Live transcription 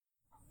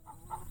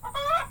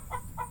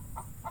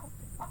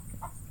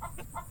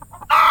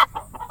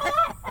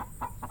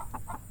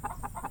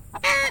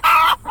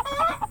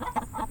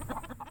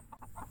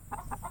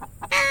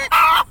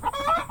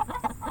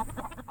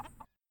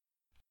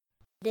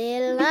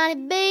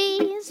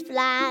honeybees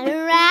flying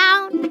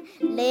around,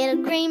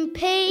 little green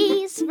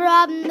peas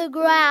from the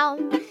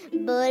ground,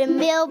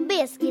 buttermilk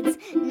biscuits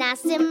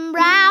nice and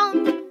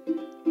brown.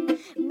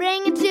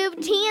 Bring it to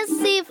the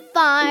Tennessee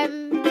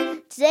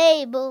farm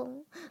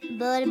table.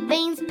 Butter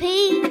beans,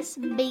 peas,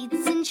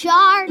 beets and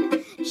chard,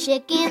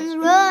 chickens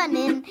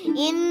running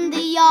in the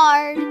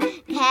yard,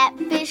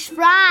 catfish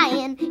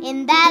frying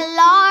in that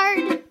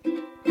lard.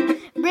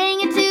 Bring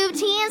it to the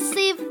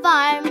Tennessee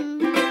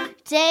farm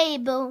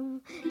table.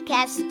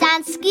 Cast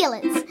iron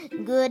skillets,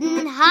 good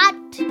and hot,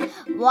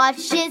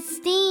 watch it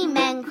steam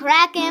and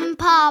crack and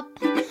pop.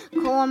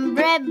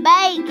 Cornbread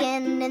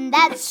bacon in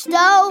that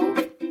stove.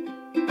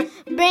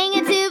 Bring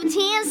it to the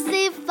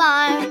Tennessee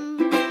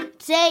farm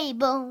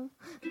table.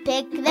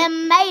 Pick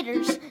them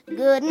maters,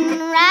 good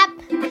and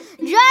ripe,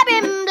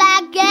 dropping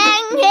black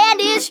and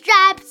candy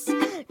stripes.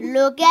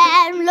 Look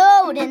at 'em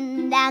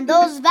loading down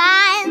those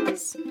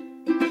vines.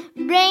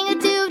 Bring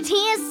it to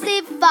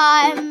Tennessee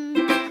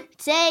farm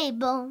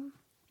table.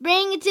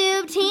 Bring it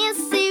to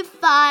Tennessee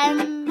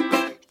farm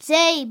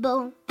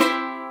table.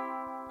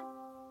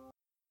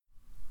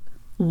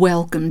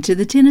 Welcome to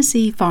the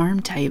Tennessee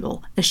Farm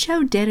Table, a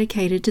show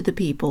dedicated to the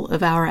people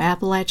of our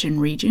Appalachian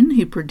region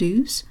who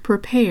produce,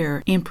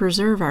 prepare, and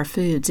preserve our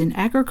foods and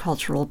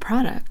agricultural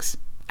products.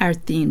 Our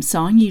theme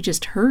song you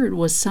just heard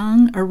was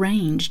sung,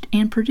 arranged,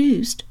 and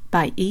produced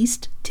by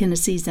East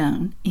Tennessee's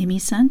own Emmy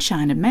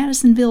Sunshine of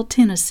Madisonville,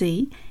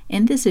 Tennessee,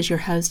 and this is your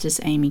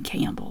hostess, Amy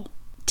Campbell.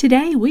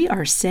 Today we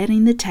are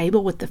setting the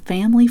table with the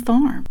family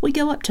farm. We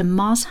go up to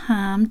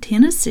Mossheim,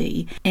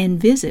 Tennessee, and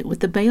visit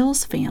with the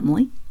Bales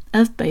family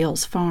of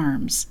Bales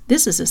Farms.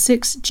 This is a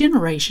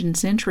 6th-generation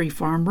century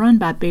farm run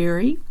by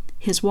Barry,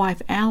 his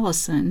wife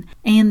Allison,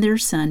 and their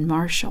son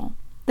Marshall.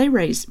 They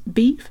raise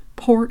beef,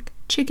 pork,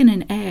 chicken,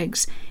 and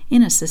eggs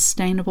in a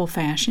sustainable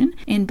fashion,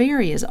 and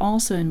Barry is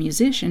also a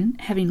musician,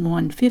 having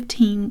won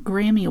 15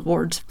 Grammy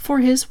Awards for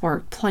his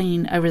work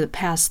playing over the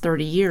past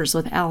 30 years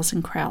with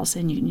Alison Krauss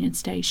and Union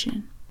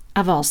Station.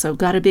 I've also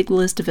got a big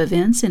list of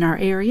events in our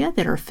area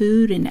that are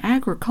food and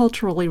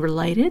agriculturally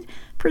related,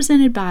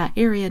 presented by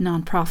area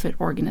nonprofit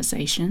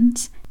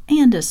organizations,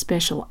 and a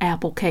special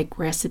apple cake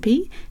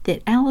recipe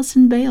that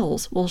Allison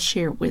Bales will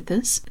share with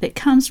us that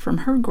comes from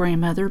her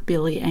grandmother,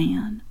 Billy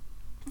Ann.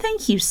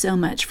 Thank you so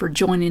much for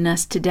joining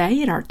us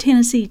today at our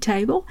Tennessee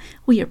table.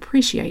 We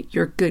appreciate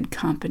your good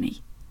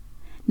company.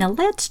 Now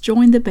let's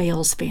join the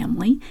Bales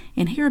family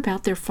and hear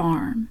about their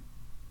farm.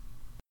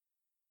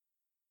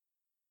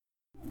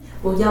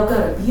 Well, y'all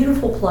got a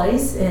beautiful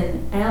place,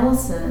 and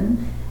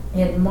Allison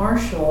and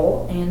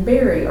Marshall and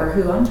Barry are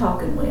who I'm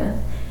talking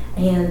with.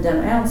 And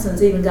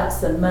Allison's even got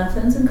some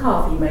muffins and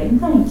coffee made.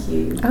 Thank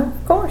you. Oh,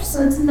 of course.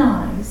 That's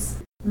nice.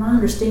 My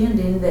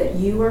understanding that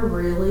you are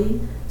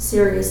really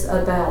serious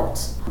about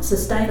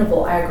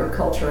sustainable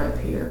agriculture up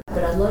here.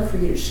 But I'd love for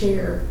you to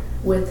share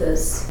with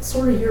us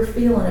sort of your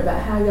feeling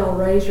about how y'all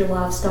raise your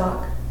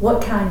livestock,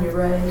 what kind you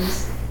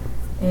raise,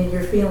 and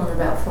your feeling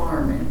about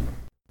farming.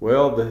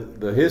 Well,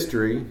 the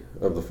history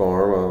of the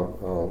farm,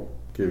 I'll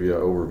give you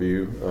an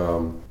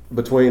overview.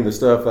 Between the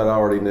stuff that I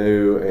already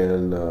knew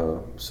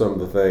and some of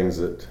the things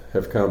that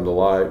have come to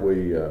light,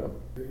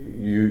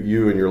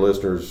 you and your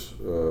listeners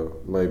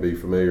may be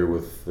familiar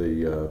with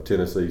the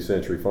Tennessee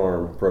Century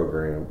Farm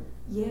program.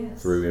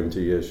 Yes. Through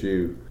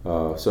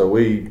MTSU. So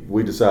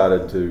we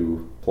decided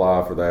to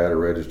apply for that or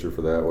register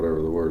for that,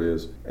 whatever the word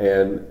is.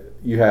 And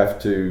you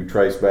have to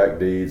trace back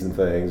deeds and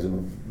things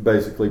and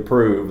basically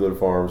prove that a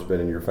farm's been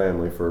in your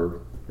family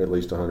for at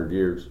least 100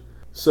 years.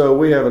 So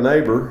we have a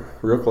neighbor,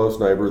 real close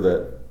neighbor,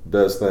 that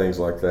does things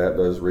like that,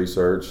 does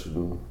research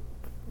and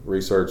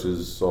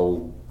researches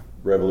old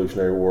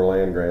Revolutionary War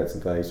land grants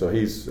and things. So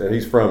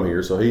he's from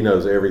here, so he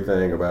knows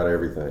everything about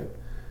everything.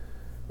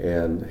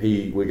 And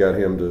we got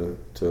him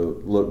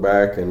to look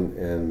back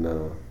and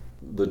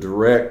the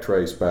direct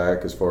trace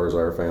back as far as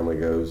our family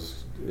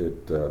goes.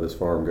 This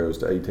farm goes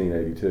to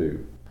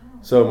 1882.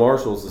 So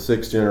Marshall's the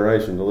 6th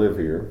generation to live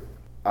here.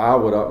 My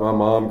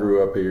mom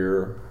grew up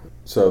here,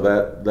 so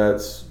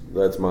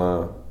that's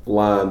my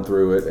line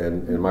through it.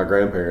 And my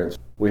grandparents,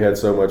 we had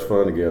so much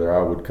fun together.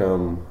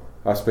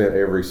 I spent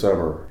every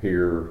summer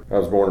here. I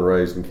was born and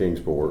raised in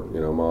Kingsport.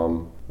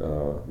 Mom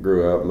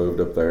grew up,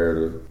 moved up there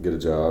to get a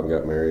job,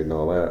 got married and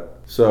all that.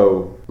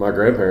 So my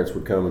grandparents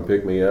would come and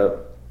pick me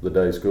up the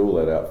day school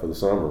let out for the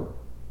summer.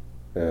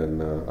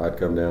 And I'd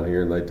come down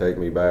here and they'd take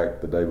me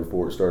back the day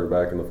before it started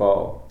back in the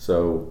fall.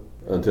 So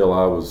until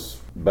I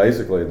was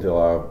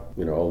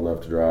old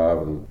enough to drive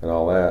and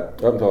all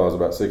that, up until I was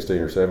about 16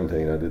 or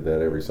 17, I did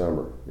that every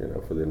summer,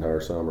 for the entire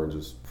summer, and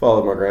just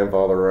followed my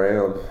grandfather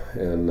around.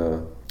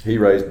 And he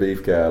raised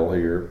beef cattle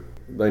here.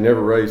 They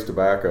never raised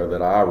tobacco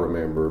that I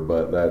remember,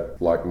 but that,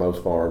 like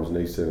most farms in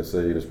East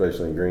Tennessee, and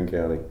especially in Greene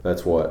County,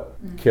 that's what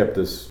kept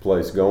this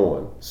place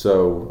going.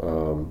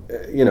 So,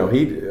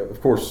 he,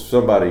 of course,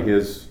 somebody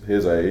his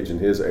age and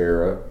his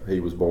era, he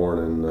was born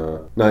in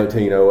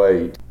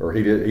 1908, or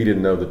he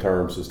didn't know the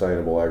term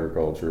sustainable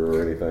agriculture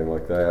or anything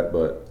like that,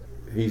 but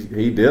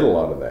he did a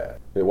lot of that.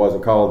 it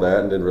wasn't called that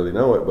and didn't really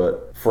know it,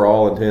 but for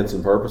all intents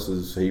and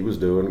purposes, he was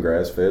doing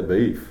grass-fed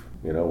beef.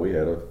 You know, we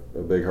had a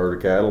big herd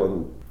of cattle,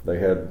 and they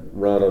had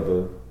run of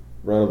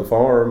the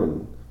farm,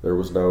 and there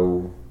was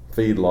no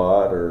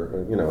feedlot,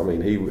 or you know, I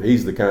mean,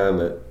 he's the kind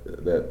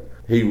that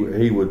he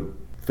would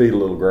feed a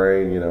little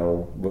grain, you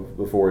know,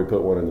 before he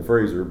put one in the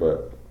freezer,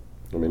 but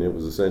I mean, it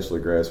was essentially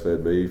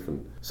grass-fed beef,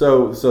 and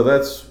so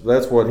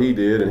that's what he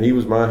did, and he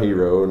was my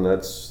hero, and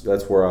that's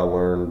where I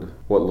learned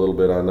what little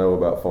bit I know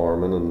about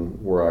farming,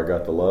 and where I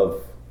got the love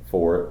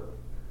for it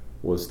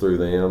was through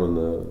them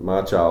and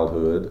my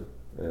childhood.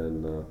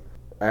 And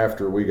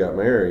after we got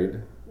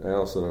married,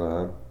 Allison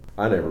and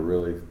I never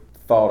really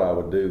thought I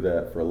would do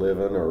that for a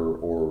living,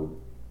 or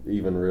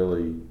even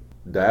really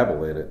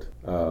dabble in it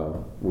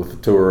with the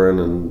touring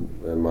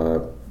and my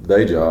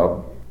day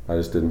job. I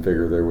just didn't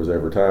figure there was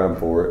ever time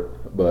for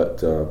it.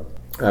 But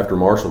after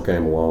Marshall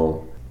came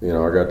along, you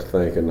know, I got to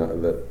thinking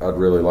that I'd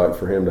really like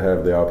for him to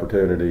have the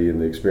opportunity and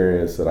the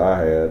experience that I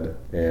had.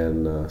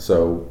 And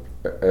so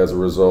as a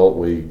result,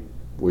 we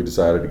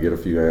decided to get a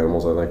few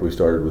animals. I think we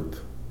started with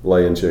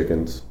laying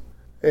chickens.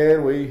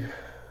 And we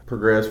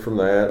progressed from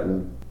that,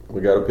 and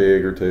we got a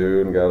pig or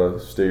two and got a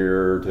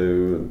steer or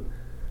two,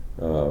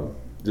 and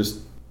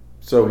just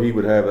so he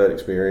would have that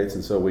experience,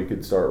 and so we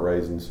could start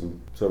raising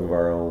some of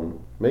our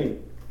own meat.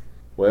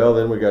 Well,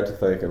 then we got to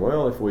thinking,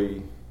 well, if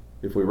we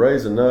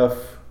raise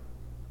enough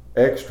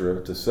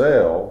extra to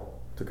sell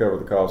to cover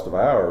the cost of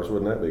ours,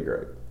 wouldn't that be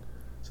great?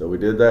 So we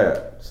did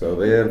that. So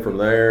then from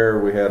there,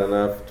 we had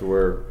enough to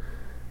where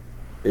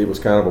it was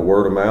kind of a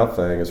word of mouth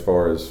thing as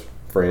far as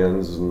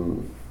friends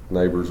and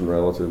neighbors and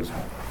relatives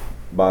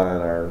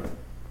buying our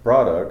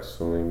products.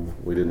 I mean,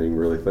 we didn't even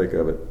really think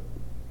of it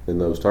in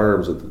those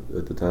terms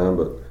at the time,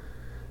 but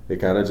it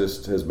kind of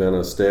just has been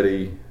a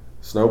steady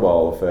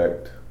snowball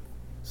effect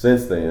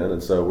since then.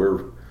 And so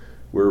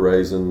we're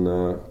raising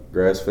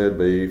grass-fed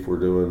beef. We're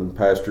doing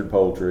pastured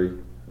poultry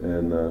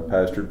and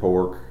pastured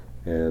pork,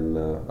 and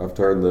I've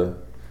turned the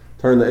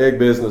egg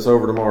business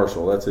over to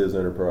Marshall. That's his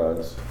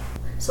enterprise.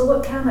 So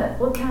what kind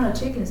of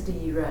chickens do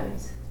you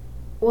raise?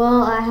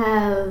 Well, I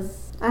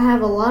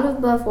have a lot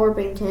of Buff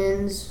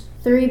Orpingtons,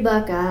 3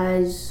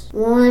 Buckeyes,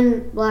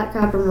 1 Black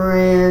Copper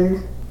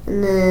Moran,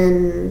 and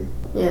then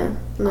a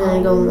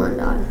Golden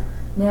Wyandotte.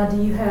 Now,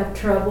 do you have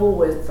trouble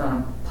with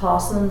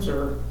possums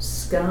or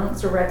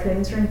skunks or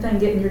raccoons or anything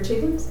getting your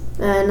chickens?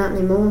 Not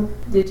anymore.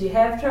 Did you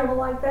have trouble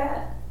like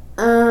that?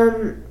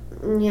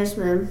 Yes,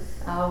 ma'am.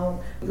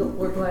 Oh,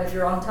 we're glad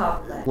you're on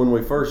top of that. When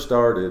we first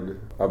started,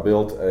 I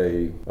built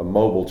a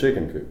mobile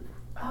chicken coop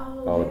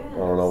on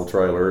an old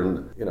trailer,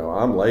 and you know,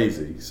 I'm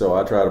lazy, so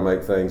I try to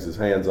make things as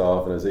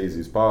hands-off and as easy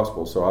as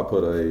possible. So I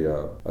put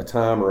a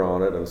timer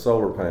on it and a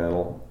solar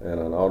panel and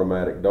an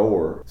automatic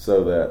door,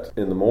 so that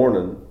in the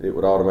morning it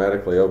would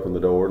automatically open the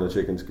door and the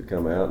chickens could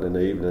come out, and in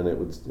the evening it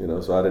would, you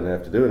know, so I didn't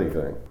have to do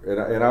anything.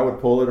 And I would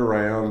pull it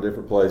around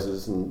different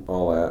places and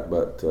all that,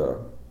 but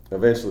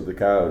eventually the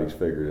coyotes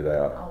figured it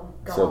out.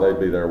 So they'd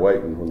be there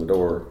waiting when the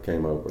door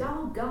came open.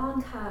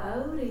 Doggone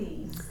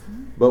coyotes.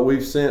 But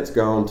we've since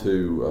gone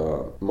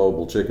to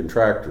mobile chicken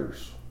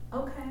tractors.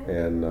 Okay.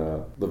 And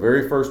the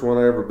very first one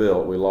I ever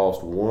built, we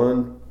lost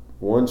one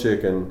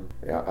chicken.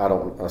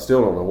 I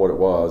still don't know what it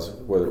was,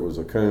 whether it was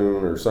a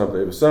coon or something.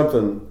 It was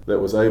something that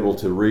was able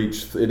to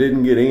reach. It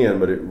didn't get in,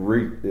 but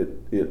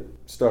it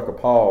stuck a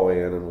paw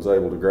in and was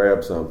able to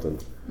grab something.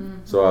 Mm-hmm.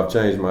 So I've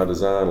changed my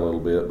design a little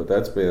bit, but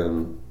that's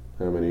been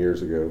how many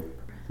years ago?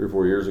 3 or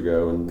 4 years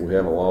ago, and we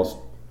haven't lost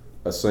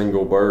a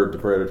single bird to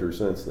predators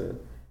since then.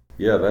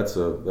 Yeah, that's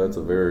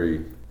a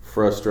very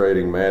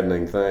frustrating,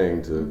 maddening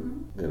thing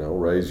to, you know,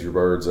 raise your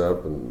birds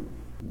up and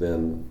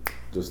then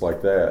just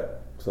like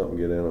that, something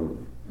get in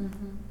them.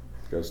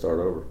 Got to start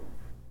over.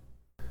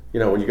 You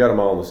know, when you got them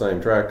all on the same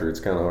tractor,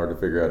 it's kind of hard to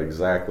figure out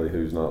exactly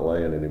who's not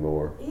laying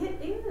anymore. It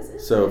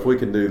is. So if we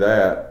can do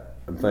that,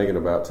 I'm thinking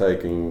about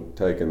taking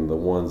the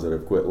ones that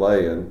have quit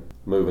laying,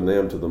 moving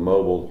them to the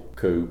mobile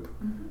coop,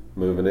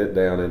 moving it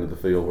down into the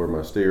field where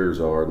my steers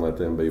are, and let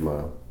them be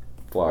my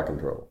fly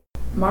control.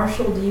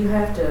 Marshall, do you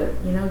have to,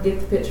 you know, get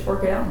the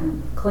pitchfork out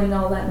and clean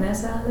all that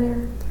mess out of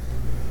there?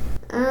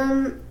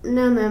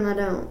 No, ma'am, I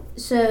don't.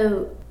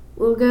 So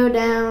we'll go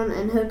down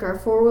and hook our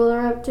 4-wheeler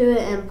up to it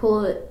and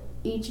pull it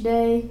each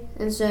day,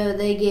 and so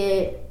they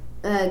get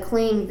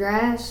clean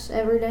grass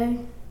every day.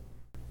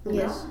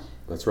 Yes.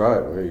 That's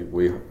right.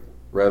 We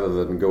rather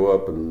than go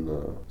up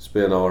and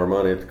spend all our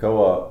money at the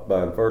co-op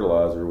buying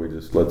fertilizer, we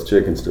just let the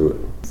chickens do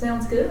it.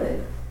 Sounds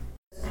good.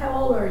 How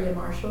old are you,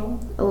 Marshall?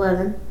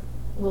 11.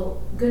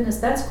 Well, goodness,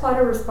 that's quite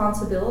a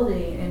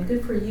responsibility, and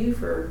good for you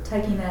for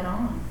taking that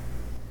on.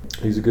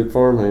 He's a good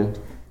farmhand.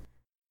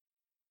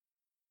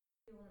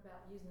 Feeling about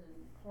using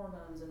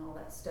hormones and all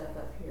that stuff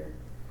up here?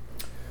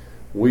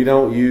 We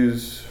don't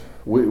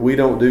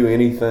do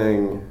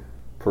anything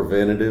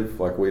preventative,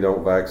 like we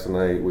don't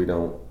vaccinate, we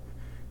don't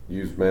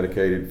use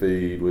medicated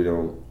feed, we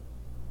don't,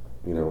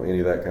 you know, any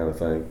of that kind of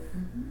thing.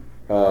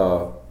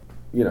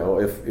 You know,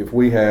 if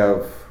we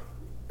have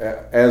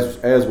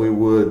as we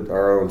would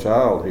our own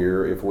child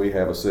here, if we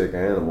have a sick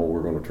animal,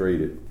 we're going to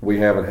treat it. We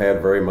haven't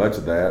had very much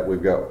of that.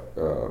 We've got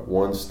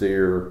one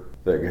steer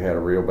that had a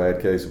real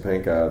bad case of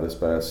pink eye this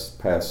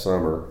past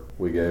summer.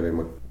 We gave him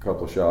a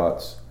couple of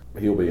shots.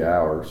 He'll be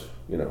ours,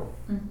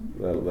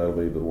 Mm-hmm. That'll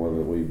be the one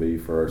that we be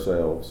for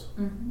ourselves.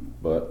 Mm-hmm.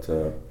 But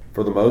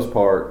for the most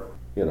part,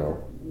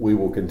 we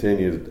will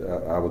continue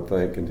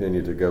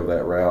to go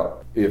that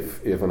route.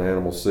 If an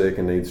animal's sick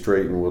and needs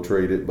treating, we'll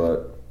treat it,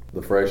 but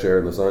the fresh air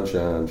and the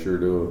sunshine sure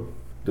do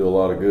a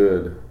lot of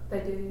good. They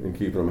do. In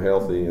keeping them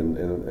healthy, and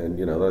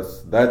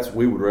that's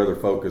we would rather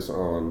focus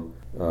on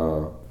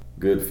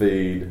good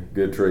feed,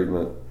 good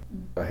treatment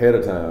ahead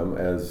of time.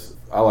 As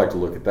I like to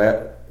look at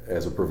that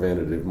as a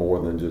preventative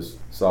more than just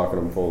socking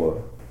them full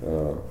of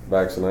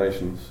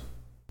vaccinations.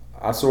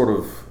 I sort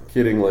of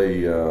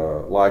kiddingly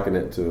liken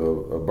it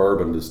to a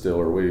bourbon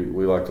distiller.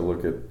 We like to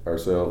look at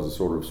ourselves as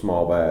sort of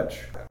small batch.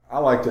 I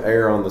like to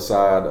err on the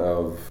side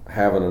of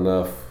having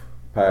enough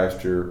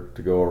pasture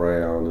to go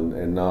around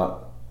and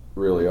not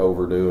really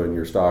overdoing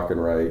your stocking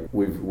rate.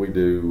 We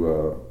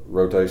do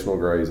rotational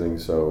grazing,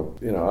 so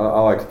I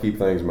like to keep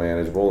things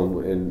manageable,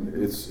 and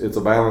it's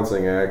a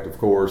balancing act, of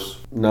course,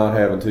 not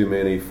having too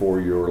many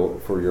for your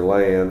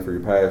land, for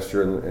your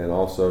pasture, and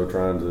also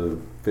trying to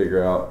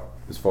figure out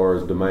as far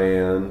as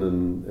demand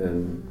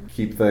and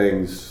keep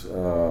things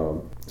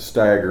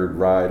staggered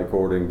right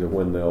according to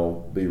when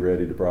they'll be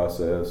ready to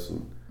process.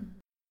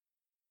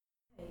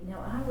 Now,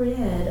 I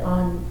read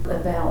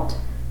about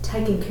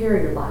taking care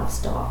of your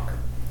livestock.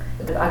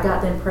 I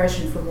got the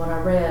impression from what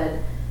I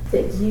read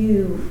that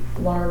you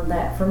learned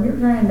that from your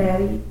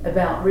granddaddy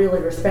about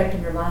really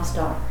respecting your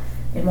livestock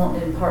and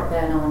wanting to impart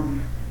that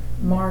on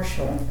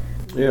Marshall.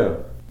 Yeah,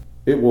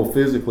 it will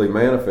physically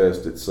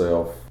manifest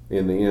itself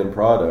in the end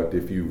product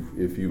if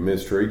you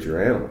mistreat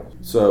your animals.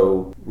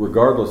 So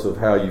regardless of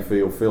how you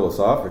feel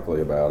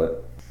philosophically about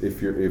it, if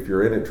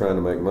you're in it trying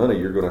to make money,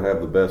 you're going to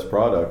have the best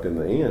product in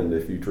the end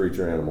if you treat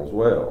your animals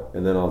well.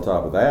 And then on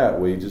top of that,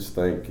 we just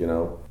think,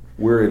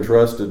 we're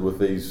entrusted with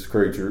these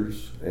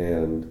creatures,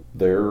 and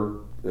they're,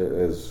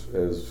 as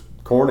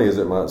corny as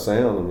it might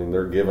sound,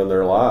 they're giving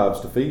their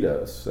lives to feed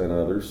us and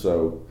others.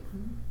 So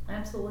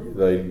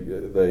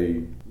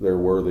absolutely, they're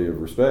worthy of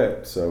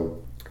respect.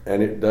 So,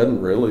 and it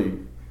doesn't really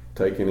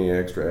take any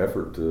extra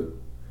effort to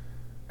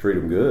treat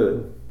them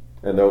good,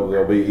 and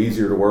they'll be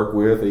easier to work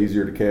with,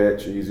 easier to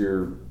catch,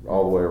 easier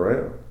all the way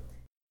around.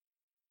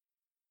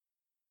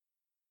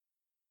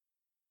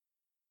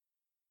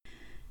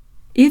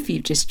 If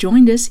you've just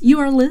joined us, you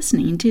are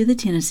listening to the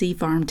Tennessee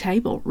Farm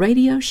Table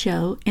radio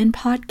show and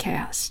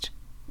podcast.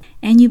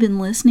 And you've been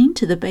listening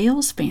to the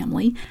Bales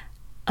family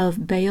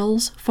of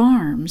Bales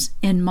Farms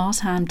in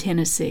Mossheim,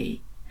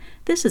 Tennessee.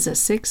 This is a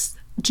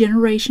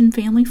 6th-generation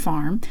family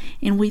farm,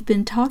 and we've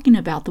been talking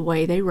about the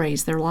way they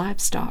raise their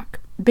livestock.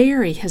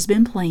 Barry has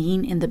been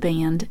playing in the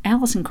band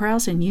Alison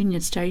Krauss in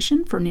Union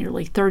Station for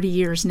nearly 30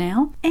 years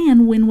now,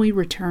 and when we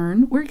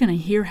return, we're going to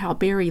hear how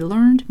Barry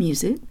learned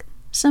music,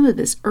 some of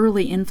his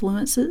early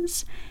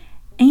influences,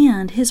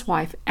 and his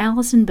wife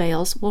Allison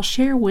Bales will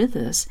share with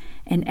us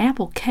an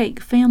apple cake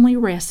family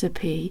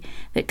recipe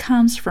that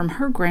comes from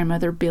her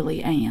grandmother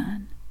Billy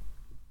Ann.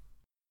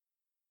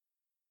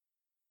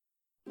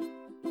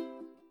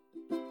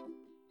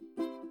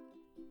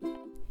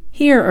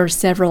 Here are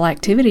several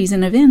activities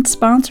and events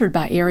sponsored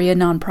by area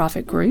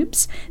nonprofit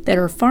groups that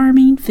are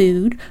farming,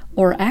 food,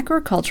 or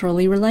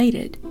agriculturally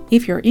related.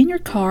 If you're in your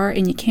car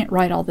and you can't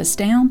write all this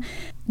down,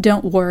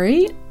 don't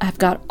worry, I've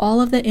got all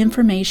of the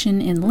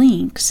information in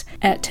links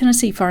at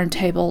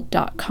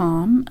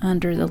TennesseeFarmTable.com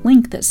under the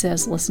link that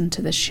says Listen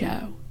to the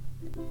Show.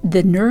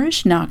 The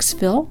Nourish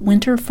Knoxville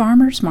Winter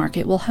Farmers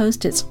Market will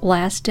host its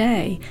last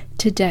day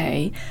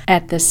today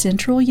at the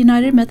Central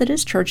United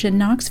Methodist Church in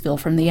Knoxville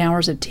from the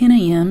hours of 10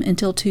 a.m.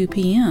 until 2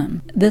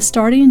 p.m. The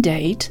starting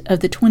date of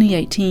the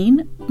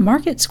 2018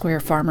 Market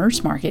Square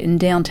Farmers Market in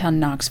downtown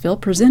Knoxville,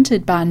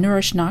 presented by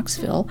Nourish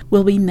Knoxville,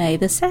 will be May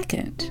the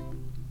 2nd.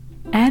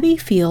 Abbey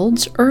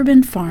Fields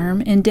Urban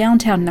Farm in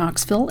downtown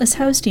Knoxville is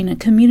hosting a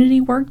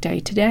community workday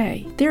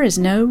today. There is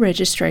no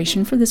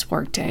registration for this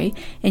workday,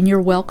 and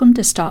you're welcome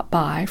to stop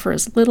by for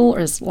as little or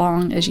as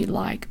long as you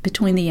like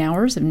between the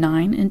hours of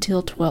 9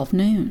 until 12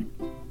 noon.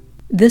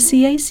 The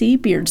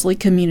CAC Beardsley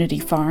Community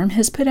Farm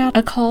has put out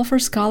a call for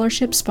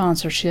scholarship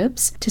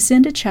sponsorships to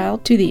send a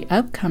child to the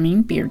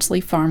upcoming Beardsley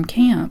Farm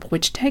Camp,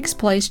 which takes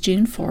place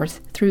June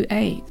 4th through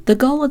 8th. The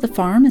goal of the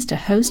farm is to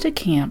host a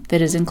camp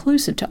that is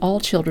inclusive to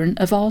all children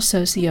of all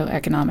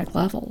socioeconomic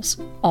levels.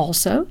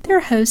 Also, they're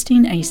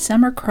hosting a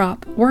summer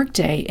crop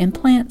workday and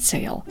plant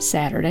sale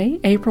Saturday,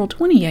 April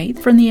 28th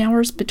from the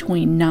hours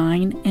between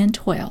 9 and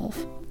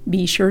 12.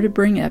 Be sure to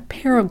bring a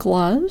pair of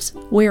gloves,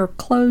 wear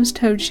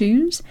closed-toed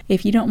shoes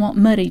if you don't want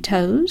muddy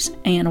toes,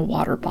 and a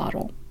water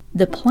bottle.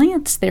 The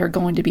plants they're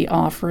going to be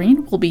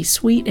offering will be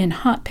sweet and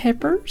hot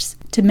peppers,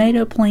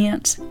 tomato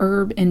plants,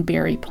 herb and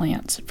berry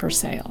plants for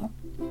sale.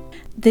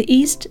 The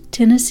East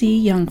Tennessee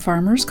Young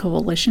Farmers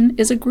Coalition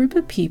is a group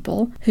of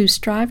people who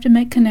strive to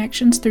make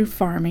connections through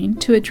farming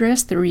to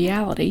address the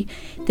reality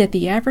that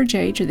the average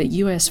age of the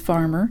U.S.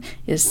 farmer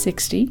is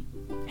 60.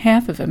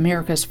 Half of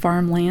America's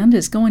farmland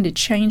is going to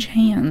change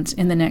hands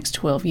in the next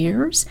 12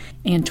 years,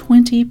 and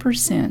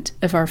 20%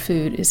 of our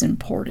food is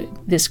imported.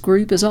 This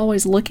group is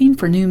always looking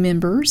for new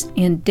members,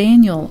 and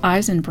Daniel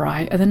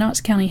Eisenbright of the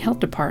Knox County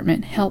Health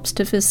Department helps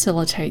to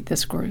facilitate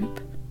this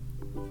group.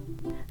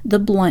 The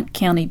Blount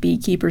County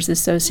Beekeepers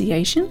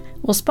Association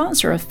will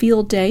sponsor a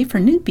field day for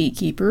new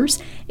beekeepers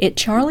at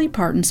Charlie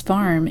Parton's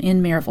farm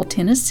in Maryville,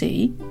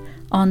 Tennessee,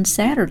 on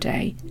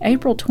Saturday,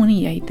 April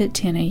 28th at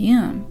 10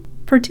 a.m.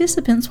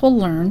 Participants will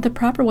learn the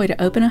proper way to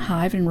open a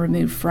hive and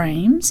remove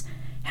frames,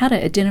 how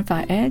to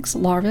identify eggs,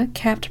 larvae,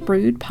 capped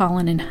brood,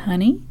 pollen, and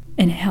honey,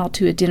 and how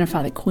to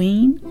identify the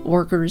queen,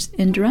 workers,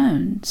 and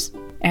drones.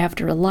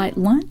 After a light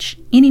lunch,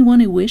 anyone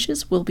who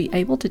wishes will be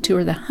able to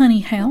tour the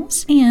honey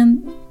house,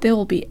 and there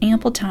will be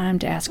ample time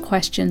to ask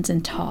questions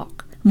and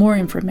talk. More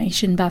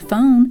information by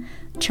phone,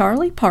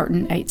 Charlie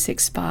Parton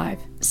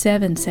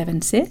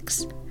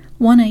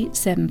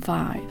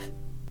 865-776-1875.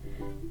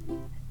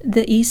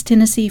 The East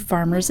Tennessee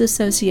Farmers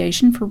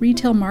Association for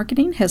Retail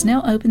Marketing has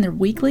now opened their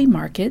weekly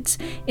markets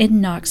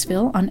in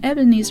Knoxville on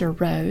Ebenezer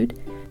Road,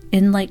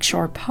 in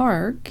Lakeshore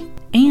Park,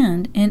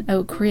 and in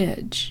Oak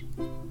Ridge.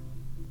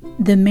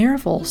 The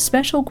Maryville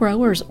Special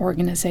Growers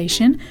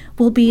Organization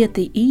will be at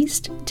the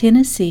East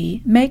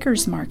Tennessee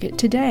Makers Market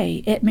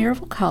today at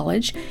Maryville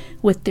College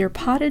with their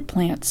potted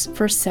plants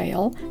for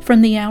sale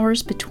from the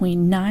hours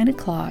between 9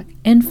 o'clock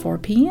and 4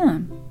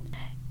 p.m.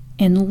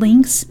 And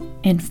links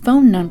and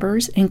phone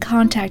numbers and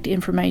contact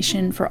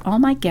information for all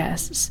my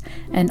guests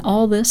and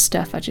all this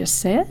stuff I just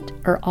said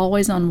are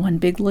always on one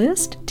big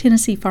list,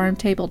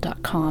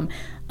 TennesseeFarmTable.com,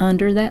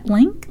 under that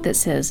link that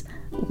says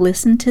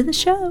Listen to the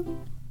Show.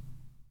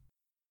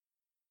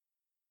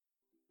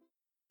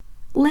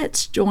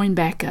 Let's join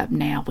back up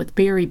now with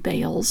Barry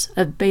Bales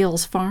of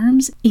Bales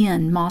Farms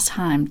in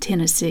Mossheim,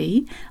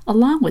 Tennessee,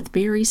 along with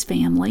Barry's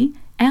family,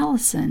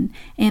 Allison,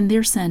 and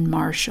their son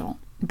Marshall.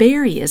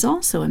 Barry is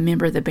also a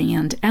member of the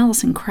band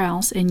Alison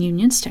Krauss and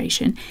Union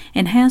Station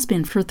and has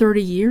been for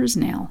 30 years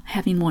now,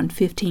 having won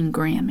 15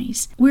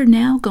 Grammys. We're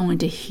now going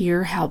to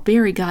hear how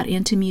Barry got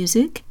into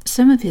music,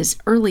 some of his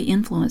early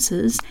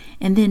influences,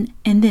 and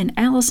then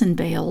Allison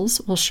Bales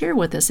will share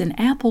with us an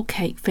apple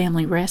cake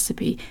family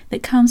recipe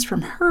that comes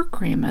from her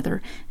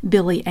grandmother,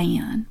 Billy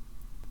Ann.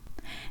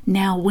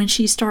 Now, when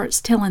she starts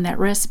telling that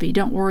recipe,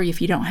 don't worry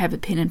if you don't have a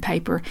pen and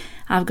paper.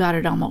 I've got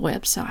it on my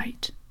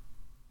website.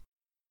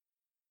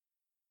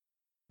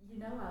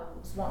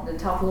 Wanting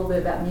to talk a little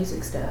bit about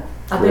music stuff.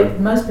 I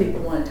bet most people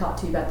want to talk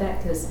to you about that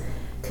because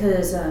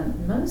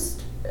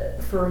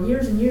for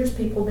years and years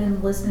people have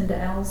been listening to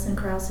Alison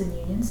Krauss and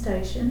Union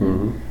Station.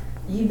 Mm-hmm.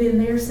 You've been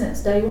there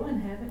since day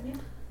one, haven't you?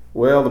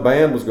 Well, the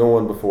band was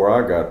going before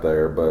I got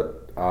there,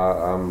 but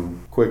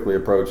I'm quickly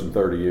approaching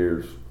 30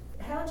 years.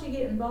 How did you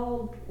get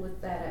involved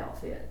with that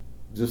outfit?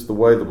 Just the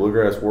way the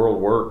bluegrass world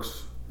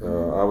works.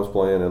 I was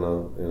playing in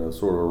a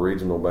sort of a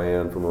regional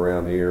band from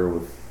around here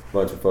with a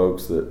bunch of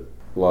folks that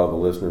a lot of the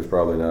listeners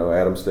probably know,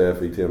 Adam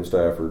Steffi, Tim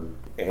Stafford.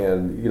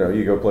 And,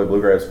 you go play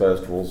bluegrass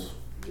festivals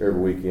every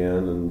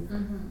weekend,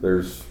 and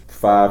there's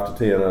 5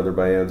 to 10 other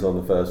bands on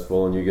the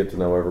festival, and you get to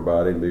know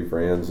everybody and be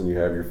friends, and you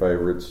have your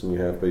favorites, and you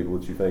have people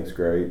that you think's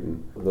great.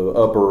 And the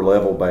upper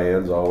level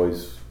bands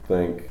always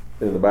think,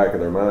 in the back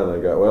of their mind,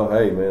 they go, well,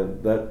 hey,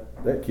 man, that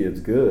kid's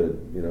good.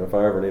 If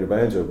I ever need a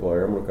banjo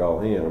player, I'm going to call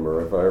him,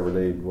 or if I ever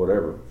need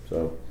whatever.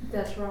 So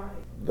that's right.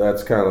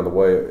 That's kind of the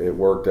way it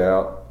worked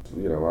out. I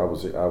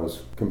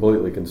was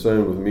completely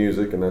consumed with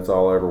music, and that's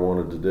all I ever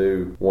wanted to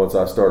do. Once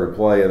I started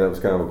playing, that was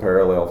kind of a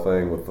parallel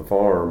thing with the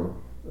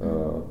farm,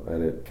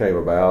 and it came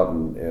about,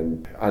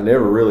 and I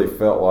never really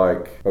felt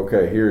like,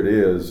 okay, here it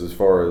is. As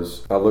far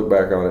as I look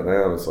back on it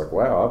now, and it's like,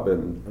 wow, I've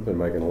been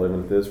making a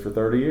living at this for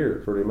 30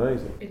 years. Pretty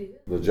amazing. It is.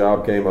 The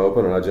job came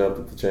open, and I jumped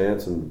at the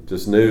chance, and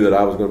just knew that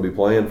I was going to be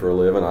playing for a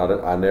living.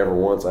 I never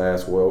once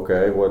asked, well,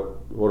 okay, what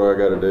do I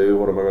got to do?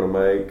 What am I going to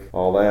make?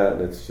 All that.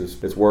 And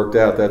it's worked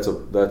out. That's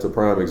a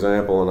prime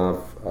example, and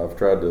I've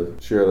tried to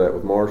share that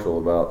with Marshall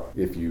about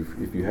if you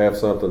have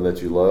something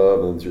that you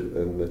love and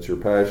that you're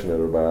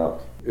passionate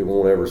about, it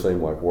won't ever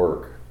seem like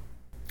work.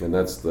 And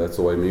that's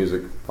the way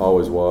music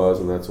always was,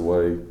 and that's the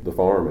way the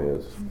farm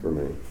is for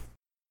me.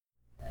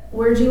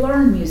 Where'd you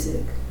learn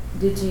music?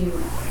 Did you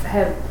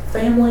have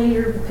family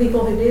or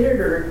people who did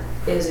it, or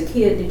as a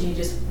kid did you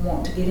just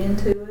want to get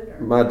into it? Or?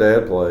 My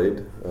dad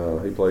played.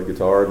 He played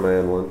guitar in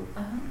mandolin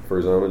for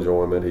his own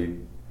enjoyment. He'd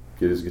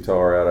get his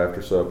guitar out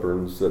after supper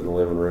and sit in the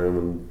living room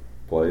and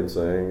play and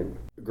sing.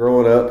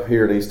 Growing up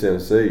here in East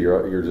Tennessee,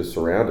 you're just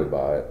surrounded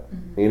by it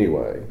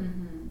anyway.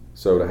 Mm-hmm.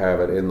 So to have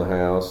it in the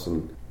house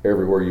and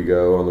everywhere you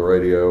go, on the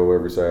radio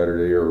every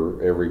Saturday or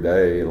every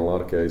day in a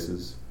lot of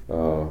cases.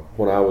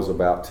 When I was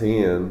about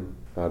 10,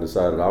 I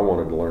decided I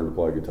wanted to learn to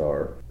play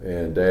guitar.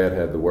 And Dad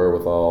had the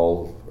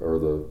wherewithal or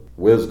the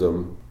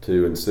wisdom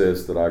to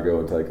insist that I go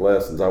and take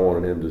lessons. I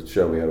wanted him to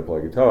show me how to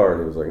play guitar,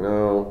 and he was like,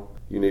 no,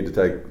 you need to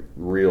take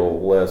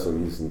real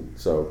lessons. And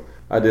so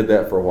I did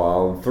that for a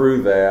while, and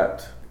through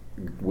that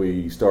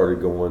we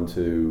started going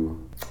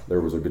to, there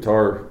was a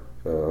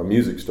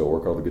music store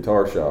called the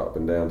Guitar Shop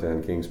in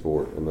downtown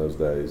Kingsport in those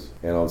days.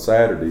 And on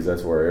Saturdays,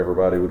 that's where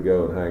everybody would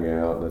go and hang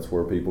out, and that's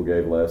where people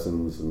gave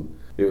lessons. And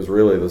it was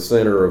really the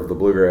center of the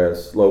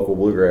local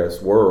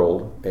bluegrass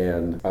world.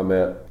 And I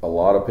met a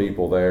lot of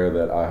people there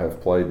that I have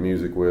played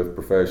music with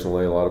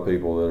professionally, a lot of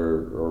people that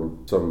are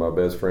some of my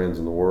best friends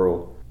in the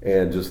world,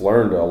 and just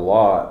learned a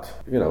lot.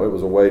 It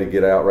was a way to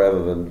get out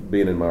rather than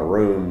being in my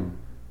room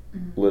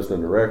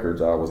listening to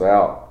records. I was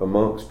out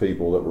amongst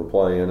people that were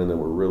playing and that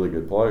were really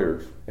good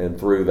players. And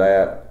through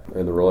that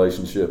and the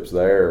relationships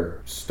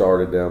there,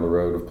 started down the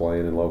road of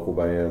playing in local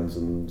bands,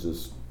 and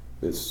it's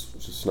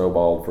just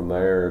snowballed from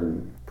there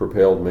and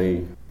propelled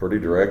me pretty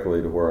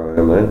directly to where I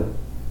am now.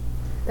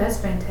 That's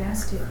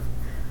fantastic.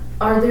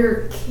 Are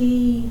there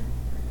key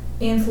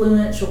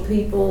influential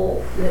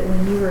people that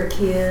when you were a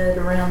kid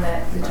around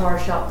that guitar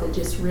shop that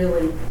just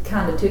really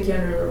kind of took you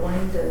under their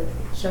wing to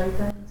show you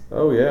things?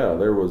 Oh yeah,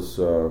 there was,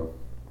 and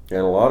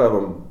a lot of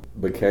them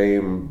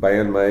became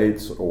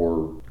bandmates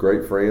or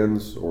great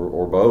friends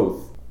or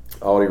both.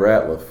 Audie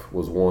Ratliff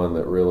was one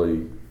that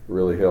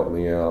really helped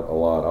me out a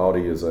lot.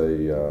 Audie is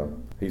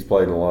he's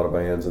played in a lot of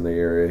bands in the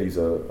area. He's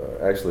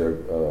actually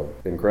a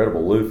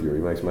incredible luthier.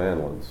 He makes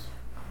mandolins,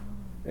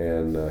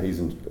 and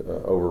he's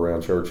over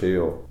around Church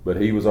Hill.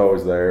 But he was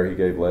always there. He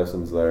gave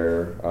lessons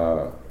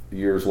there.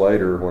 Years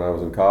later, when I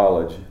was in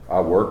college, I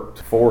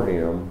worked for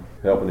him,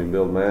 helping him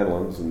build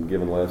mandolins and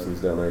giving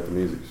lessons down there at the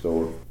music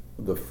store.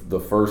 The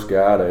first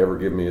guy to ever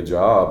give me a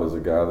job is a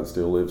guy that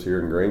still lives here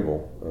in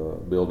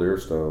Greenville, Bill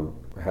Dearstone.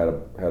 Had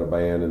a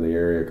band in the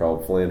area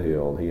called Flint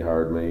Hill, and he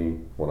hired me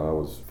when I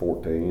was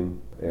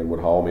 14 and would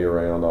haul me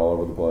around all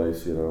over the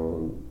place,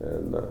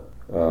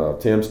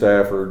 and Tim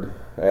Stafford,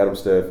 Adam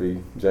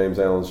Steffi, James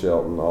Allen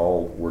Shelton,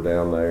 all were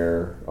down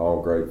there,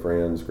 all great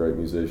friends, great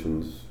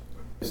musicians.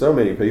 So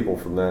many people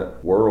from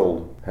that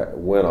world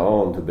went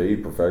on to be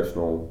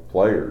professional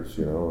players,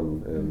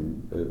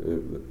 and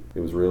it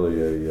was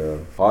really a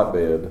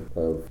hotbed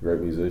of great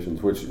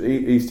musicians, which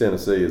East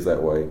Tennessee is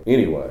that way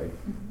anyway.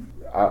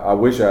 I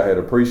wish I had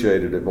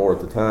appreciated it more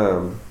at the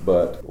time,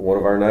 but one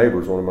of our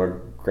neighbors, one of my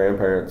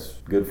grandparents'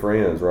 good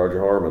friends, Roger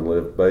Harmon,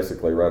 lived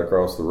basically right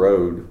across the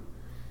road.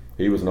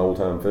 He was an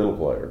old-time fiddle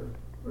player.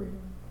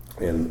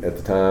 And at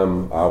the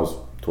time, I was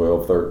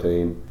 12,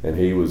 13, and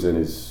he was in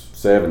his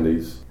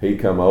 70s. He'd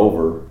come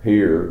over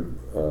here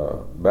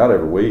about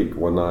every week.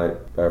 One night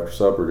after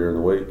supper during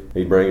the week,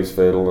 he'd bring his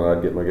fiddle, and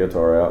I'd get my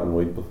guitar out, and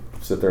we'd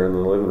sit there in the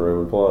living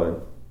room and play.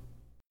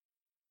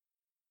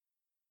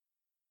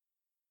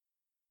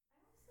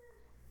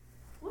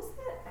 What's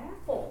that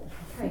apple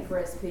cake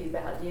recipe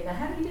about?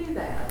 How do you do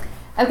that?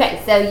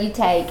 Okay, so you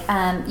take,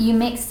 you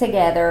mix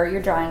together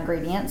your dry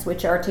ingredients,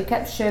 which are 2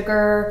 cups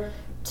sugar,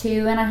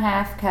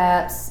 2.5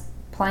 cups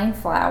plain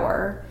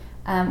flour,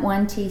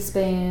 1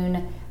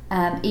 teaspoon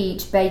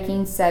each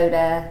baking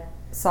soda,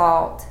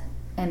 salt,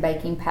 and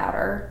baking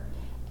powder.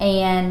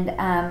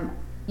 And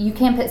you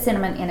can put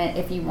cinnamon in it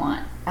if you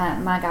want.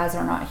 My guys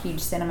are not huge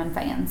cinnamon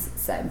fans,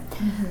 so.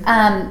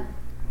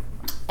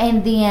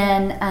 And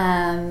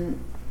then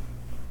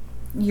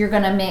you're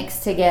going to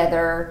mix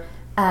together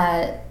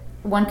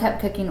 1 cup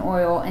cooking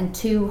oil and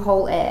 2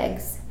 whole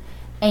eggs,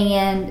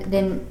 and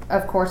then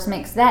of course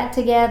mix that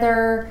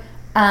together,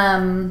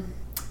 and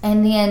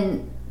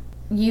then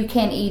you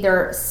can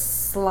either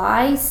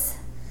slice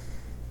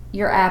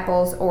your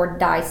apples or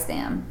dice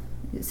them,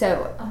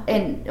 so,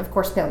 and of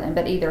course peel them,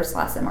 but either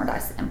slice them or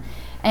dice them.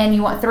 And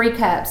you want 3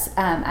 cups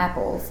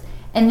apples,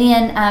 and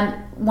then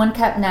 1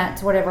 cup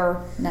nuts,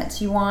 whatever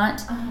nuts you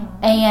want.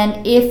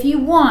 And if you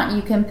want,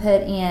 you can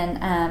put in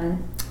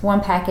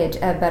 1 package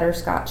of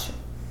butterscotch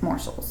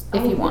morsels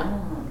if you want.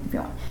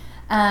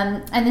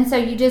 And then so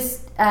you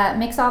just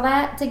mix all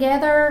that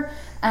together.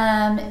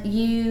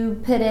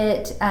 You put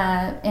it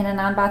in a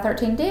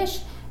 9x13 dish,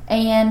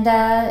 and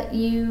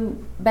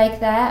you bake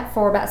that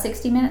for about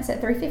 60 minutes at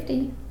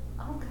 350.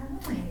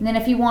 Okay. And then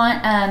if you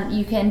want,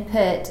 you can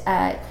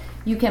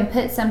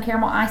put some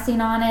caramel icing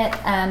on it.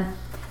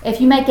 If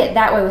you make it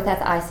that way without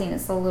the icing,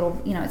 it's a little,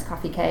 it's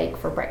coffee cake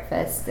for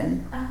breakfast,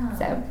 and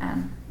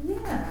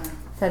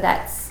so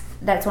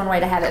that's one way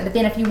to have it. But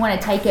then if you want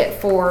to take it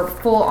for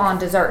full on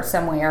dessert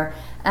somewhere,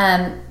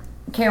 the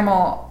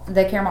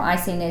caramel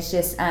icing is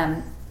just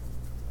 1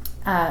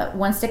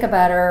 stick of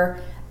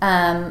butter,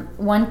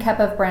 1 cup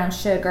of brown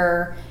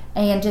sugar,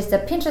 and just a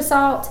pinch of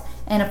salt,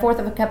 and 1/4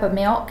 of a cup of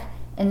milk,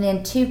 and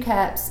then 2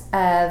 cups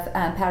of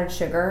powdered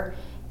sugar,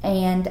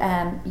 and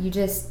you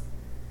just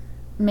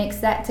mix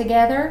that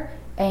together,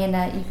 and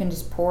you can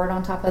just pour it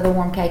on top of the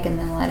warm cake, and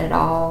then let it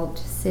all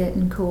just sit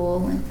and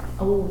cool. And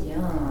oh,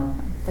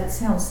 yum. That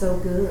sounds so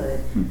good.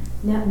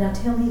 Now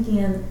tell me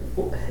again,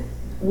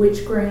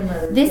 which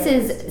grandmother? This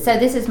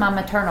is my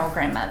maternal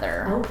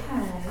grandmother. Okay.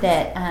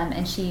 That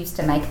and she used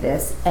to make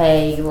this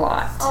a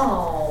lot.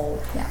 Oh,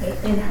 yeah.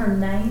 And her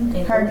name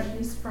and where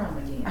she's from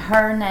again?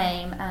 Her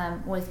name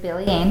was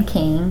Billy Ann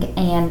King,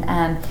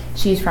 and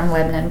she's from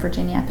Lebanon,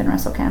 Virginia, up in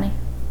Russell County.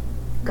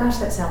 Gosh,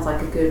 that sounds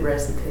like a good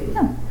recipe.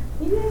 Yeah.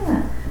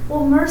 Yeah.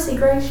 Well, mercy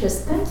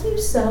gracious, thank you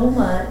so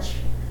much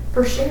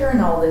for sharing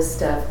all this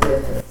stuff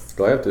with us.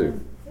 Glad to.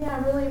 Yeah, I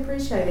really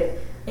appreciate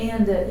it.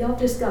 And y'all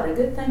just got a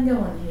good thing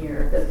going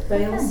here. The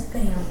Bales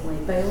family,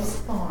 Bales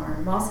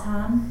Farm,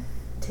 Mossheim,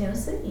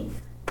 Tennessee.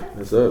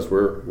 That's us.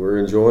 We're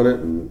enjoying it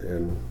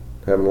and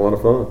having a lot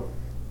of fun.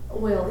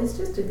 Well, it's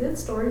just a good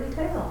story to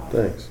tell.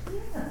 Thanks.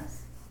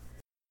 Yes.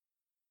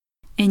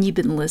 And you've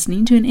been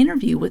listening to an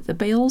interview with the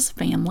Bales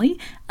family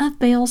of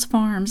Bales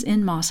Farms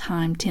in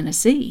Mossheim,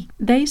 Tennessee.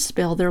 They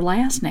spell their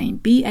last name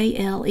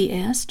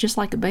Bales, just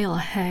like a bale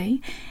of hay.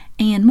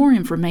 And more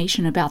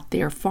information about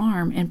their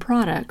farm and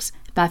products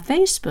by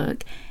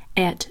Facebook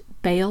at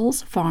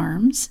Bales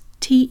Farms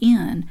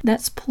TN.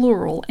 That's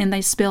plural, and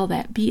they spell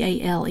that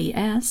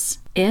Bales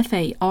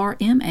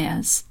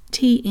Farms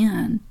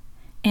TN.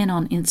 And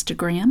on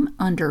Instagram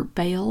under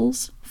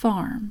Bales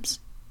Farms.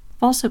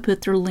 I've also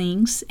put their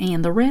links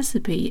and the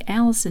recipe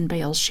Allison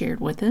Bales shared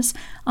with us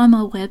on my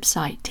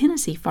website,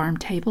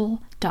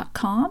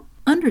 TennesseeFarmTable.com,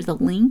 under the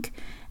link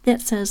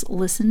that says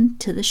Listen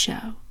to the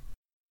Show.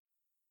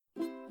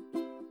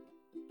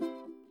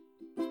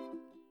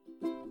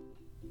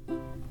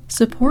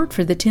 Support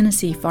for the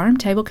Tennessee Farm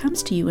Table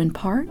comes to you in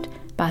part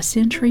by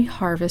Century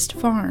Harvest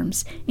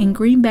Farms in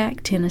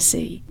Greenback,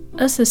 Tennessee,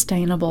 a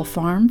sustainable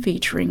farm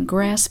featuring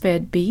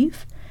grass-fed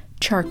beef,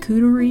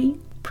 charcuterie,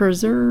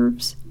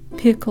 preserves,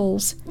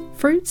 pickles,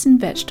 fruits and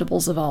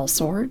vegetables of all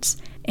sorts,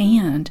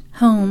 and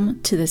home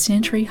to the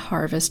Century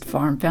Harvest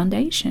Farm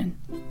Foundation.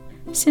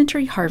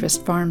 Century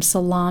Harvest Farm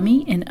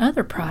salami and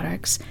other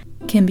products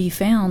can be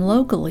found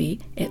locally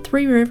at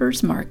Three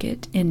Rivers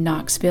Market in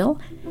Knoxville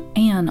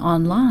and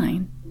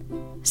online,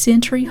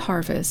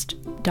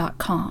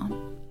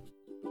 centuryharvest.com.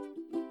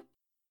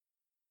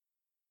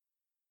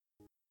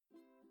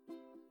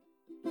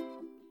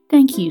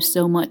 Thank you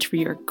so much for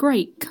your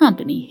great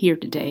company here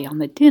today on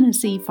the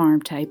Tennessee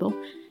Farm Table.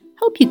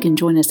 Hope you can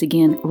join us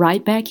again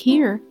right back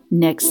here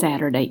next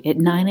Saturday at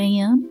 9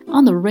 a.m.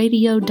 on the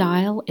radio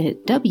dial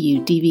at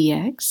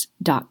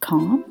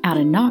WDVX.com out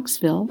in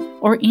Knoxville,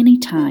 or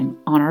anytime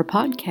on our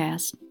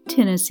podcast,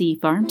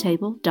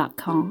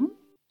 TennesseeFarmTable.com.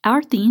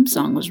 Our theme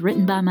song was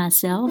written by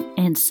myself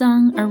and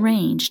sung,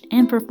 arranged,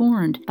 and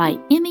performed by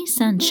Emmy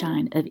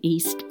Sunshine of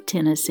East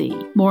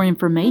Tennessee. More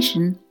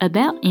information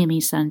about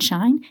Emmy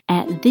Sunshine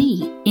at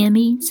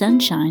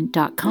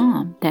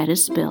theemmysunshine.com. That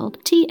is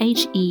spelled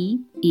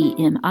THEEMI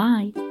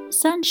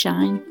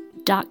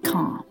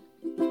sunshine.com.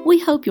 We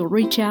hope you'll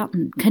reach out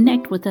and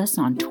connect with us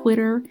on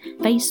Twitter,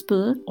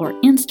 Facebook, or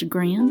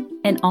Instagram,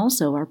 and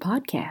also our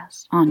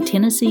podcast on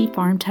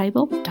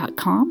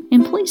TennesseeFarmTable.com,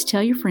 and please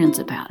tell your friends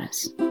about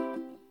us.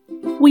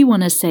 We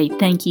want to say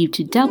thank you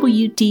to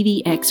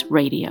WDVX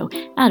Radio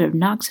out of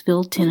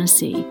Knoxville,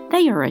 Tennessee.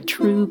 They are a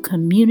true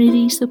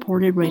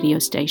community-supported radio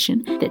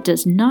station that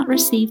does not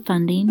receive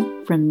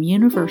funding from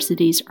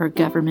universities or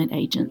government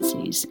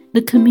agencies.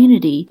 The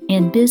community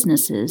and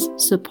businesses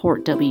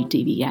support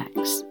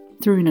WDVX.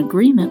 Through an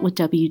agreement with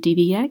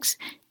WDVX,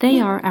 they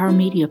are our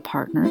media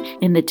partner,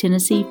 and the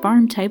Tennessee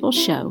Farm Table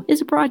Show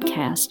is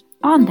broadcast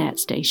on that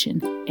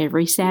station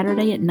every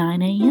Saturday at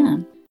 9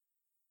 a.m.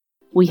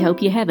 We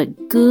hope you have a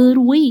good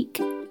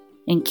week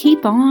and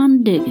keep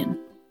on digging.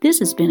 This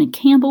has been a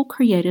Campbell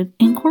Creative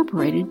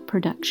Incorporated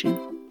production.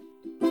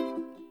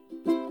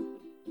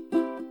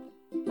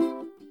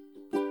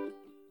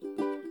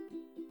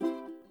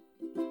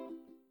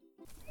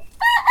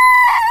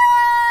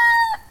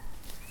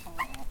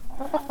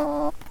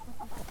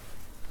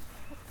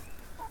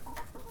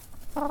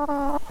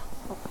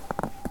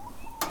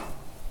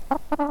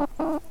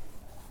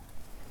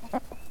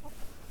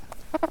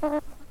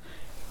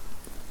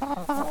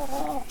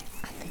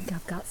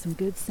 Some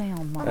good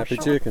sound, Marshall. Happy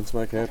chickens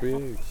make happy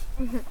eggs.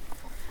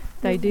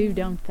 They do,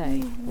 don't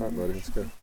they? All right, buddy, let's go.